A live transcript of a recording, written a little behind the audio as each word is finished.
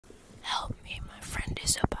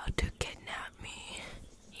is about to kidnap me.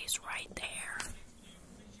 He's right there.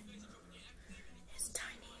 His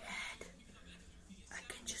tiny head. I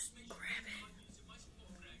can just grab it.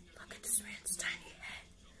 Look at this man's tiny head.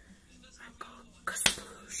 I go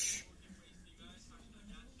kasploosh.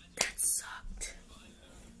 That sucked.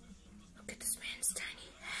 Look at this man's tiny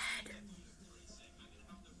head.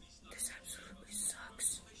 This absolutely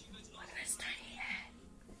sucks. Look at his tiny head.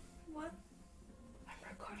 What? I'm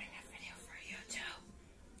recording a video for YouTube.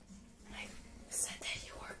 And I said that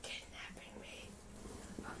you were kidnapping me.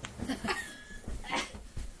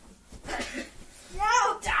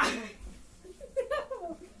 No! Die!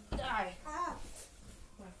 No! Die! Ah.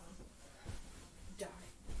 My phone. Die.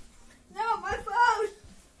 No, my phone!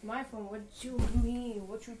 My phone? What you mean?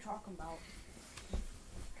 What you talking about?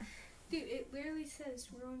 Dude, it literally says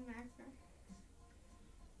ruin Magna.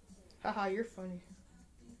 Haha, you're funny.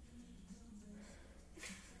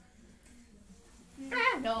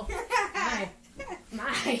 Ah, no.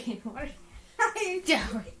 Mine. What are you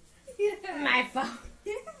doing? My phone.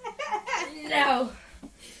 No.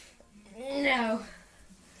 No.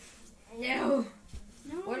 No.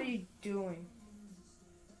 No. What are you doing?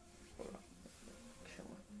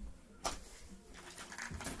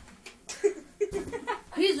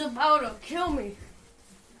 He's about to kill me.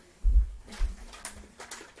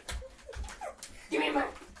 Give me my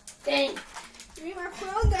thing. Give me my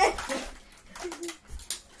phone then.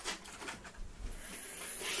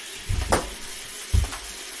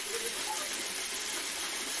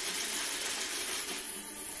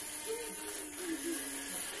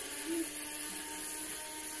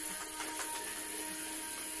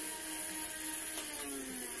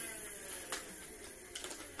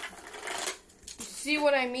 See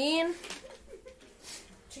what I mean?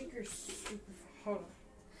 Take your stupid. Hold on.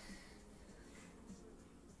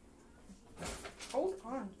 Hold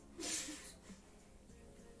on.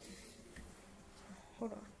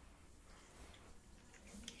 Hold on.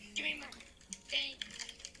 Give me my thing.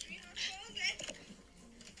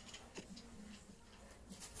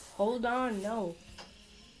 Hold on, no.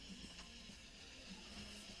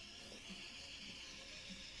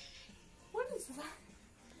 What is that?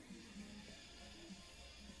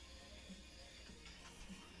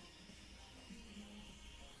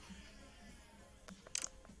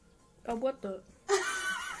 What the?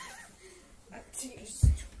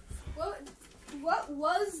 What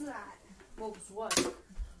was that? What was what?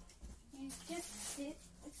 You just did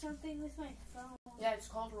something with my phone. Yeah, it's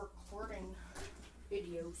called recording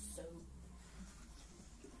videos, so.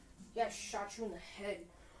 Yeah, I shot you in the head.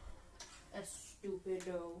 That's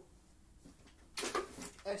stupido.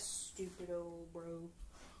 That's stupido, bro.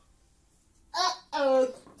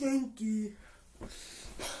 Uh-oh, stinky.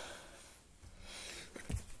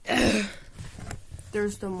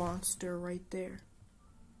 There's the monster right there.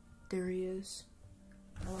 There he is.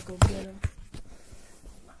 I'll go get him.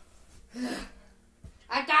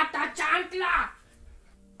 I got the chancla!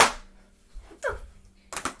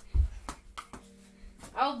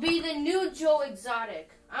 I'll be the new Joe Exotic.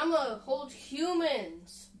 I'm gonna hold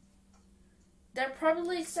humans. That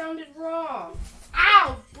probably sounded wrong.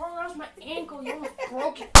 Ow! Bro, that was my ankle. You almost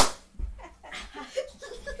broke it.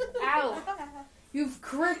 Ow! You've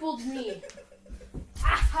crippled me.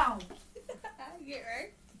 Ow! Get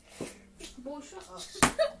right? Boy, shut up.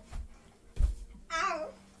 Ow!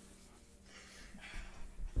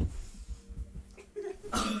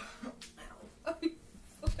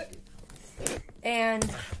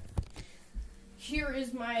 And here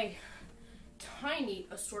is my tiny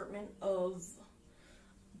assortment of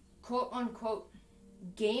quote-unquote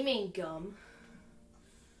gaming gum.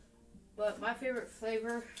 But my favorite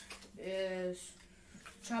flavor is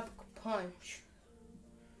Tropical Punch.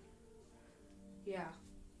 Yeah,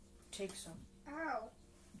 take some. Ow.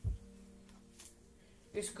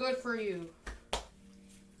 It's good for you.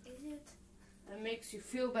 Is it? It makes you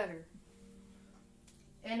feel better.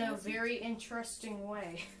 In a very interesting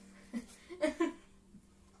way. Does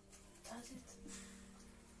it?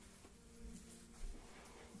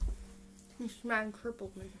 This man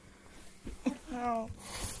crippled me. Ow.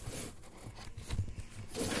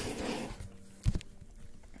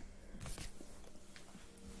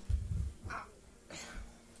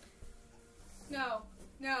 No.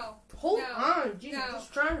 No. Hold No. on, Jesus, No.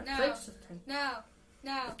 just trying to No. fix the thing. No.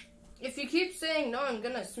 No. If you keep saying no, I'm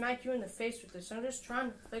gonna smack you in the face with this. I'm just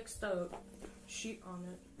trying to fix the sheet on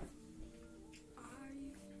it. Are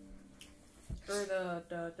you? Or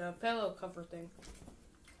the pillow cover thing.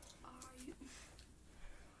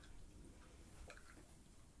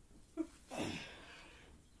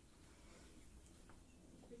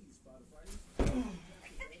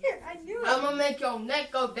 Are you? I'm gonna make your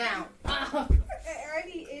neck go down. It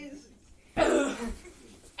already is. Ow.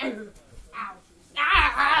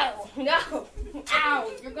 Ow. No.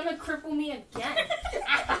 Ow. You're gonna cripple me again.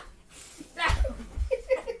 Ow.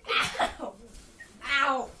 Ow.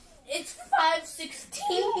 Ow. It's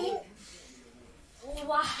 5:16.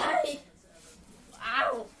 Why?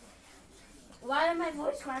 Ow. Why am my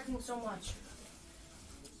voice cracking so much?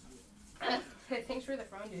 Hey, thanks for the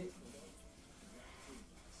phone, dude.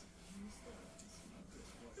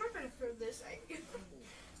 I'm not gonna throw this at you.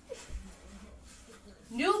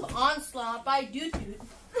 Noob Onslaught by Dude.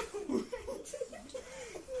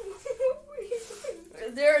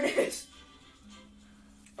 There it is.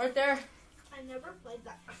 Right there. I never played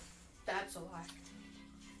that. That's a lie.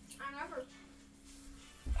 I never.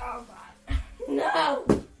 Oh, God. No.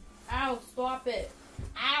 Ow, stop it.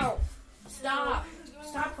 Ow. Stop.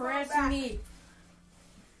 Stop harassing me.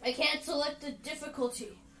 I can't select the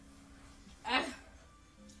difficulty.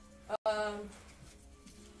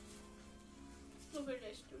 Look at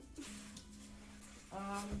this, dude.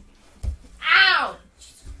 Ow!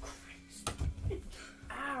 Jesus Christ.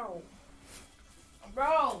 Ow.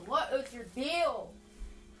 Bro, what is your deal?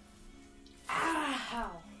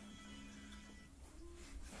 Ow.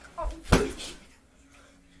 Oh.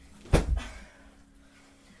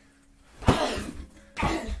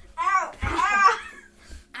 Ow! Ah!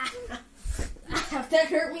 That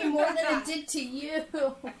hurt me more than it did to you.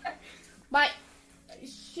 My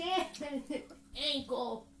shit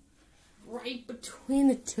ankle right between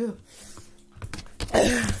the two.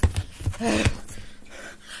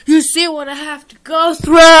 You see what I have to go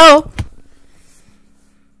through?